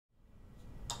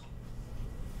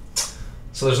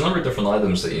So there's a number of different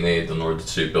items that you need in order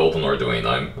to build an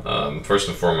Arduino. First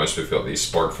and foremost, we've got these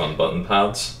SparkFun button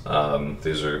pads.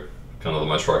 These are kind of the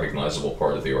most recognizable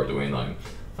part of the Arduino.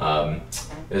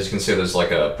 As you can see, there's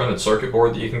like a printed circuit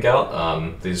board that you can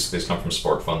get. These come from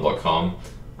sparkfun.com,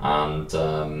 and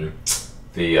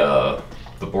the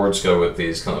boards go with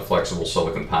these kind of flexible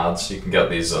silicon pads. You can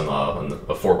get these in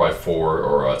a 4x4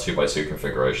 or a 2x2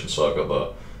 configuration. So I've got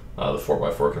the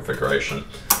 4x4 configuration,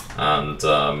 and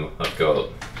I've got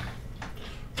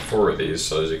 4 of these.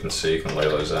 So as you can see, you can lay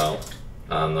those out,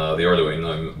 and the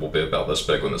Arduino will be about this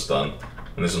big when it's done.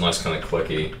 And these are nice kind of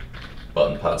clicky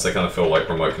button pads. They kind of feel like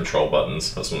remote control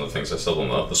buttons. That's one of the things I said on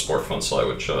the SparkFun site,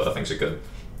 which I think is a good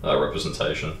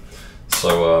representation.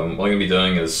 So what I'm going to be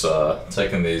doing is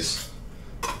taking these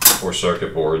 4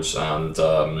 circuit boards, and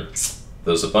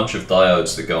there's a bunch of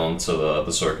diodes that go onto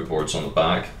the circuit boards on the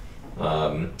back.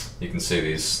 You can see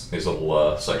these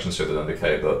little sections here that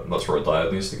indicate that that's where a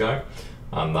diode needs to go.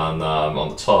 And then on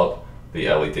the top, the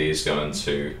LEDs go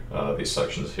into these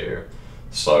sections here.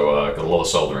 So I've got a lot of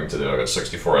soldering to do. I've got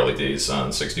 64 LEDs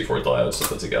and 64 diodes to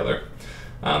put together.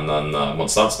 And then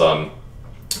once that's done,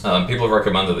 people have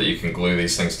recommended that you can glue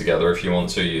these things together if you want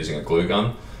to using a glue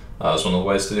gun. Is one of the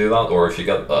ways to do that. Or if you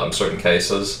get certain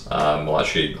cases, will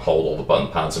actually hold all the button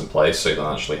pads in place, so you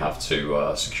don't actually have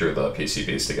to secure the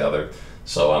PCBs together.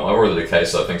 So I ordered a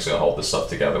case that I think is going to hold this stuff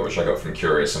together, which I got from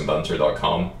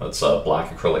CuriousInventor.com. It's a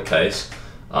black acrylic case.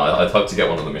 I'd hoped to get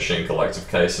one of the Machine Collective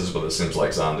cases, but it seems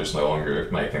like Xander's no longer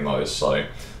making those, so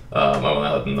I went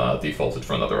ahead and defaulted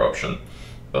for another option.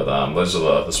 But those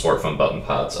are the SparkFun button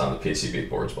pads and the PCB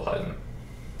boards behind them.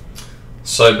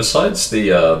 So besides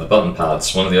the button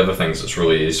pads, one of the other things that's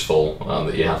really useful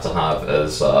that you have to have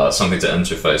is something to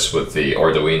interface with the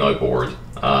Arduino board.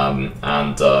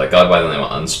 And a guy by the name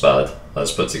of Unspad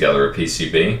has put together a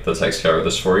PCB that takes care of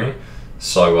this for you.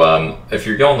 So if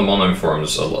you go on the Monome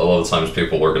forums, a lot of times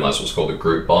people organize what's called a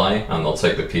group buy, and they'll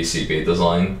take the PCB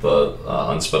design that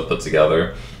Unspad put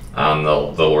together, and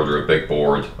they'll order a big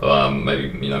board,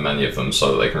 maybe many of them,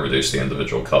 so that they can reduce the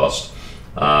individual cost.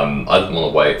 I didn't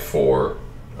want to wait for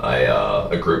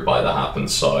a group buy to happen,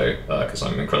 so because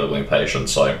I'm incredibly impatient,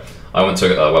 so I went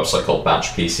to a website called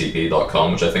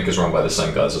batchpcb.com, which I think is run by the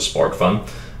same guys as SparkFun.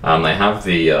 And they have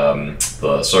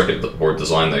the circuit board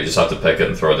design there. You just have to pick it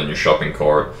and throw it in your shopping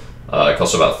cart. It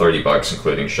costs about 30 bucks,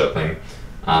 including shipping.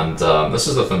 And this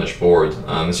is the finished board.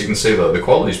 And as you can see, the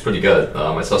quality is pretty good.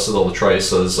 I tested all the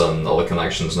traces and all the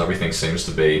connections, and everything seems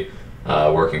to be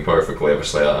working perfectly.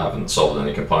 Obviously, I haven't soldered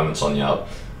any components on yet.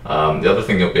 The other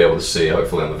thing you'll be able to see,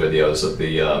 hopefully, on the video is that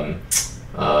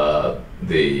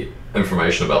the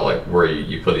information about like where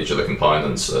you put each of the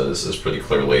components is pretty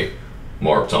clearly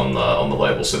marked on the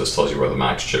label. So this tells you where the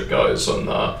max chip goes, and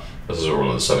this is where one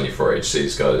of the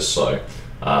 74HCs goes. So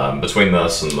between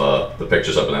this and the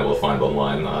pictures I've been able to find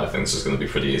online, I think this is going to be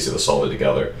pretty easy to solder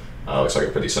together. Looks like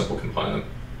a pretty simple component.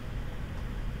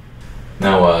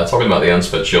 Now, talking about the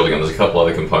Unspad shield again, there's a couple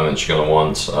other components you're going to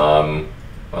want.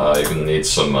 You're going to need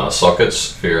some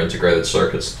sockets for your integrated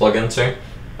circuits to plug into.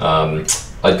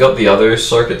 I got the other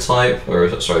circuit type, or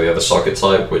sorry, the other socket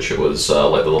type, which it was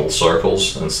like the little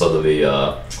circles instead of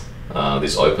the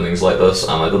these openings like this,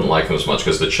 and I didn't like them as much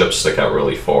because the chips stick out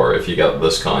really far. If you get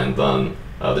this kind, then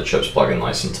the chips plug in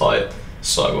nice and tight.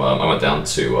 So I went down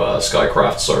to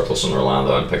Skycraft Surplus in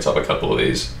Orlando and picked up a couple of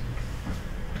these.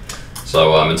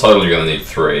 So in total you're going to need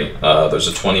 3. There's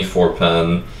a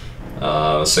 24-pin,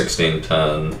 a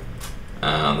 16-pin,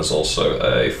 and there's also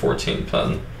a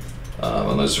 14-pin.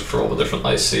 And those are for all the different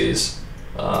ICs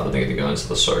that need to go into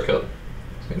the circuit. So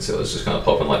you can see those just kind of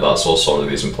pop in like that, so I'll solder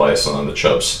these in place, and then the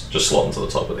chips just slot into the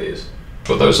top of these.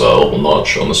 But there's a little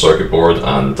notch on the circuit board,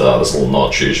 and there's a little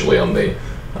notch usually on the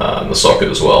socket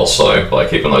as well, so by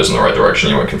keeping those in the right direction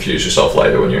you won't confuse yourself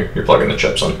later when you're plugging the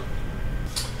chips in.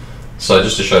 So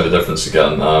just to show the difference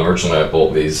again, originally I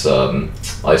bought these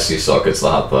IC sockets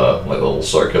that had the little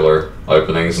circular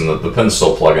openings, and the pins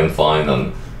still plug in fine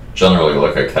and generally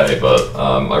look okay, but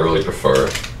I really prefer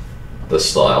this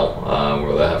style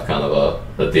where they have kind of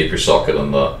a deeper socket,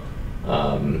 and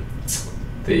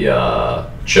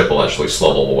the chip will actually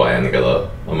slot all the way and get a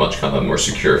much kind of more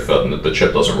secure fit, and the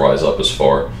chip doesn't rise up as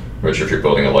far, which if you're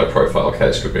building a low profile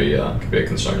case could be a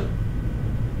concern.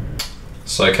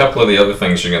 So a couple of the other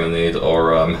things you're going to need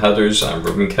are headers and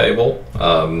ribbon cable.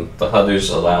 The headers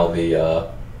allow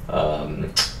the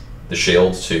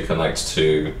shield to connect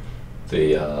to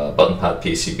the button pad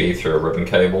PCB through a ribbon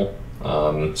cable.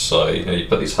 So you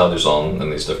put these headers on in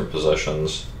these different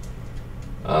positions.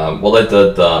 What I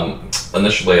did,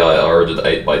 initially I ordered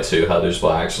 8x2 headers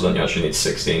by accident. You actually need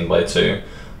 16x2.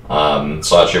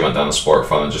 So I actually went down a spark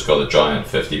fun and just got a giant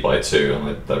 50x2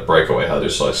 and the breakaway header,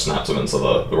 so I snapped them into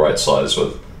the right size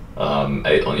with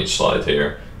 8 on each side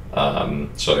here.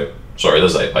 Sorry, it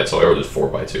is 8x2. I ordered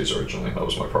 4x2s originally. That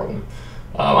was my problem.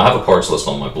 I have a parts list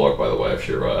on my blog, by the way. If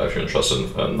you're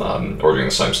interested in ordering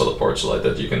the same set of parts that I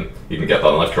did, you can get that.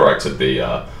 And I've corrected the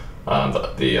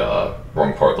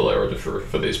wrong part that I ordered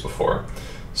for these before.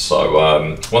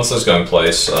 So once those go in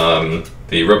place,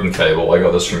 the ribbon cable, I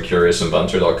got this from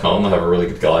CuriousInventor.com. I have a really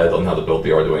good guide on how to build the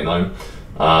Arduino.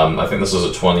 I think this is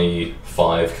a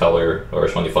 25 color or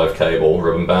 25 cable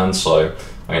ribbon band, so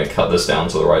I'm going to cut this down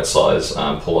to the right size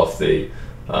and pull off the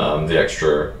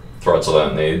extra threads I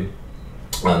don't need,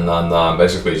 and then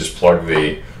basically just plug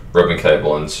the ribbon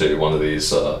cable into one of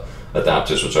these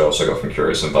adapters, which I also got from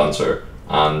Curious Inventor,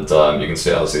 and you can see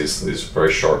it has these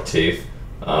very sharp teeth.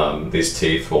 These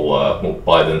teeth will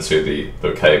bite into the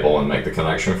cable and make the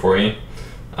connection for you,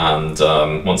 and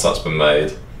once that's been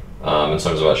made, in terms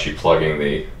of actually plugging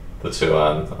the two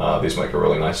in, these make a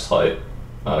really nice tight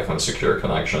kind of secure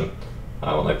connection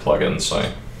when they plug in,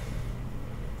 so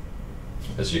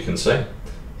as you can see.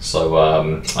 So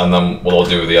and then what I'll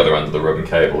do with the other end of the ribbon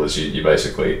cable is you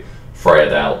basically fray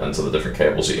it out into the different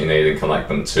cables that you need and connect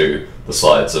them to the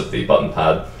sides of the button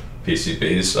pad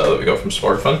PCBs that we got from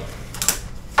SparkFun,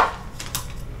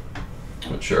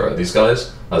 which are these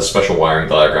guys. There's a special wiring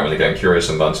diagram, and again, Curious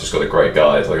Inventor's got a great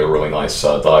guide, like a really nice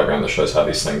diagram that shows how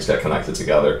these things get connected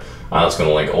together, and it's going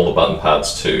to link all the button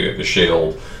pads to the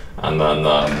shield, and then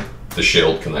the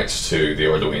shield connects to the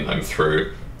Arduino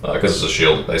through, because it's a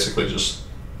shield, it basically just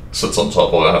sits on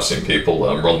top, although I have seen people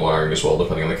run wiring as well,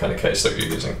 depending on the kind of case that you're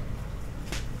using.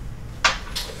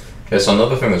 Okay, so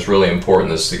another thing that's really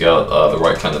important is to get the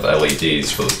right kind of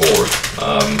LEDs for the board.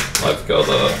 I've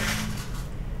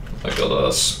got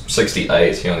a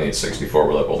 68, you only need 64,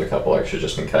 but I bought a couple extra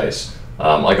just in case.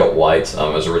 I got white. I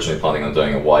was originally planning on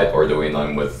doing a white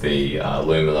Arduino with the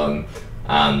aluminum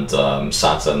and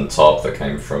satin top that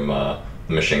came from the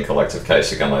Machine Collective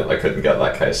case. Again, I couldn't get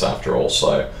that case after all,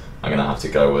 so I'm going to have to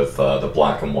go with the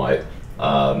black and white,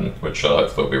 which I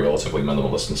thought would be relatively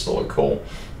minimalist and still look cool.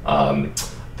 I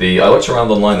looked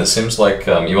around online, it seems like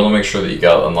you want to make sure that you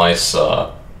get a nice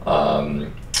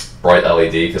bright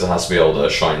LED, because it has to be able to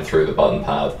shine through the button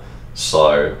pad.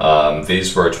 So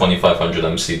these were 2500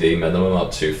 MCD minimum up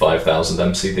to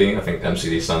 5000 MCD. I think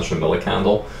MCD stands for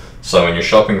millicandle. So when you're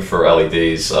shopping for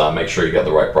LEDs, make sure you get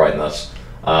the right brightness.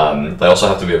 They also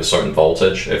have to be of a certain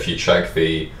voltage. If you check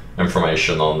the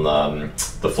information on the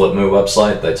Flipmoo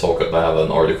website, they have an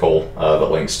article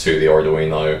that links to the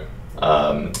Arduino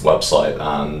website,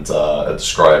 and it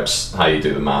describes how you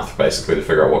do the math basically to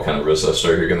figure out what kind of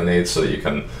resistor you're going to need so that you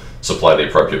can supply the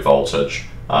appropriate voltage.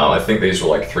 I think these were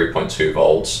like 3.2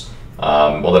 volts.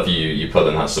 Whatever you put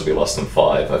in has to be less than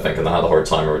 5, I think, and I had a hard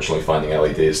time originally finding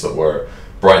LEDs that were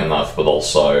bright enough but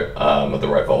also at the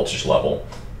right voltage level.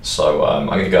 So I'm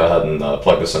going to go ahead and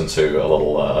plug this into a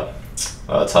little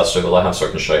tester that I have so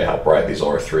I can show you how bright these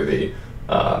are through the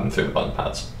button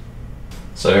pads.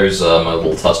 So here's my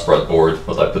little test breadboard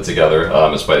that I put together.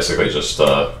 It's basically just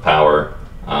power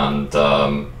and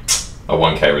a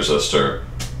 1K resistor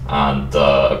and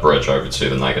a bridge over to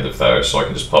the negative there, so I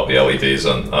can just pop the LEDs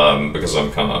in. Because I'm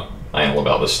kind of anal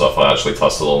about this stuff, I actually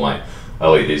tested all my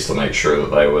LEDs to make sure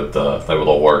that they would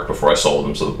all work before I soldered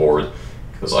them to the board,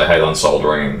 because I hate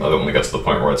unsoldering and I don't want to get to the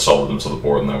point where I'd soldered them to the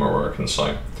board and they weren't working. So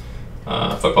if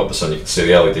I pop this in, you can see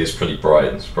the LED is pretty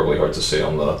bright. It's probably hard to see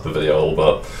on the video a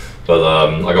little bit. But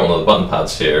I got one of the button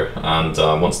pads here, and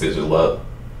once these are lit,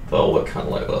 they'll look kind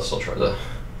of like this. I'll try to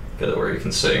get it where you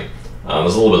can see.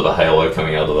 There's a little bit of a halo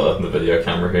coming out of the video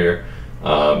camera here,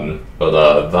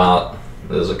 but that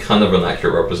is a kind of an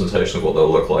accurate representation of what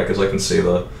they'll look like, as I can see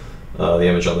the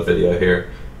image on the video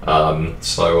here.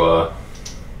 So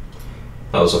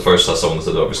that was the first test I wanted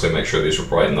to do, obviously make sure these were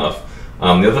bright enough.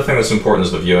 The other thing that's important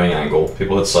is the viewing angle.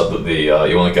 People had said that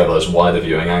you want to get as wide a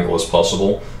viewing angle as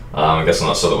possible. I'm guessing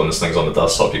that's so that when this thing's on the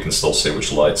desktop you can still see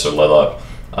which lights are lit up.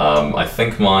 I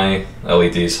think my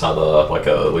LEDs had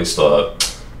at least a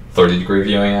 30-degree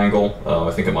viewing angle.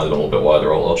 I think it might have been a little bit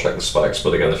wider. I'll check the specs,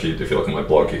 but again, if you look at my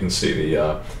blog, you can see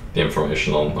the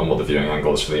information on what the viewing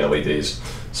angle is for the LEDs.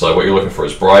 So what you're looking for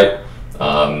is bright,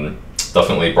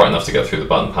 definitely bright enough to get through the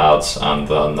button pads, and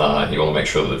then you want to make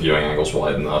sure that the viewing angle is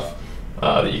wide enough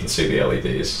that you can see the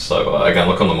LEDs. So again,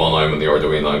 look on the Monome and the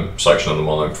Arduino section of the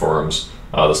Monome forums.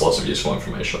 There's lots of useful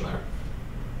information there.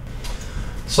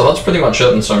 So that's pretty much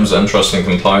it in terms of interesting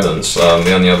components.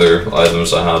 The only other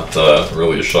items I had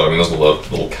really to show, I mean, there's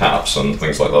little caps and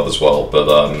things like that as well, but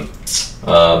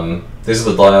these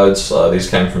are the diodes. These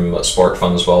came from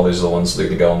SparkFun as well. These are the ones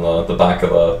that go on the back of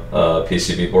the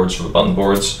PCB boards for the button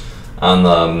boards.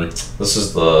 And this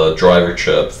is the driver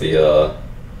chip, the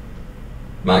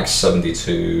Max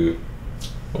 72.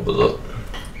 What was it?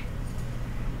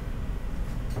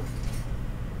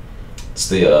 It's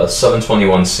the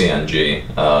 721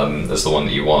 CNG. Is the one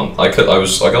that you want. I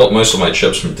got most of my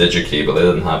chips from DigiKey, but they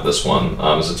didn't have this one.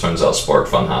 As it turns out,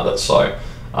 SparkFun had it, so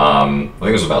I think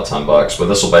it was about $10. But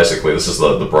this is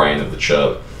the brain of the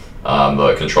chip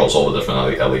that controls all the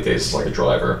different LEDs. It's like a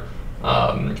driver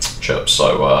chip.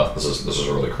 So this is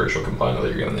a really crucial component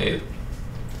that you're going to need.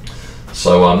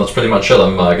 So that's pretty much it.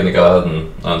 I'm going to go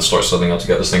ahead and start setting up to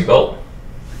get this thing built.